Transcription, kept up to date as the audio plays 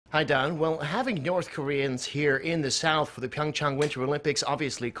Hi, Don. Well, having North Koreans here in the South for the PyeongChang Winter Olympics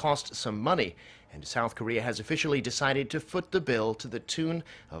obviously cost some money, and South Korea has officially decided to foot the bill to the tune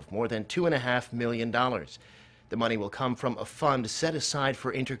of more than $2.5 million. The money will come from a fund set aside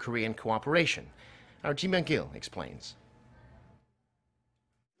for inter-Korean cooperation. Our Ji Myung-kil explains.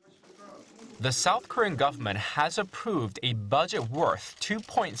 The South Korean government has approved a budget worth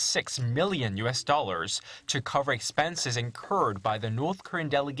 $2.6 million to cover expenses incurred by the North Korean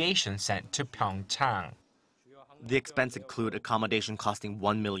delegation sent to PyeongChang. The expense include accommodation costing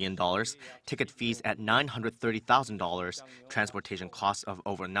 $1 million, ticket fees at $930,000, transportation costs of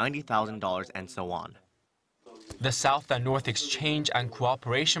over $90,000, and so on. The South and North Exchange and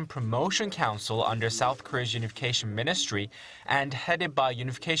Cooperation Promotion Council under South Korea's Unification Ministry and headed by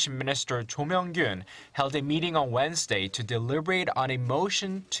Unification Minister Cho Myoung-gyon held a meeting on Wednesday to deliberate on a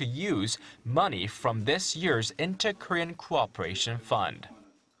motion to use money from this year's Inter-Korean Cooperation Fund.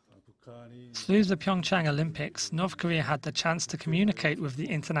 Through the PyeongChang Olympics, North Korea had the chance to communicate with the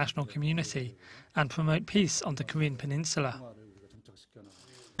international community and promote peace on the Korean peninsula.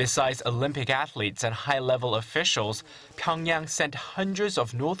 Besides Olympic athletes and high-level officials, Pyongyang sent hundreds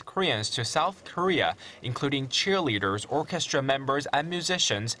of North Koreans to South Korea, including cheerleaders, orchestra members and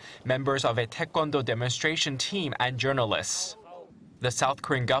musicians, members of a taekwondo demonstration team and journalists. The South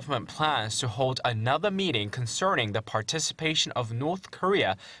Korean government plans to hold another meeting concerning the participation of North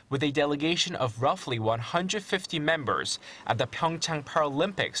Korea with a delegation of roughly 150 members at the PyeongChang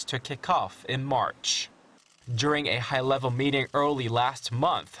Paralympics to kick off in March. During a high-level meeting early last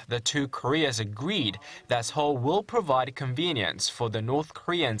month, the two Koreas agreed that Seoul will provide convenience for the North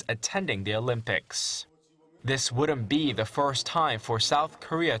Koreans attending the Olympics. This wouldn't be the first time for South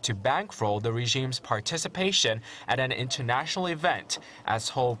Korea to bankroll the regime's participation at an international event, as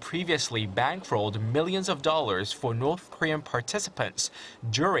Seoul previously bankrolled millions of dollars for North Korean participants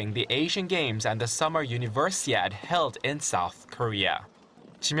during the Asian Games and the Summer Universiade held in South Korea.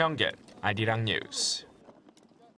 Ji Myung-kil, Arirang News.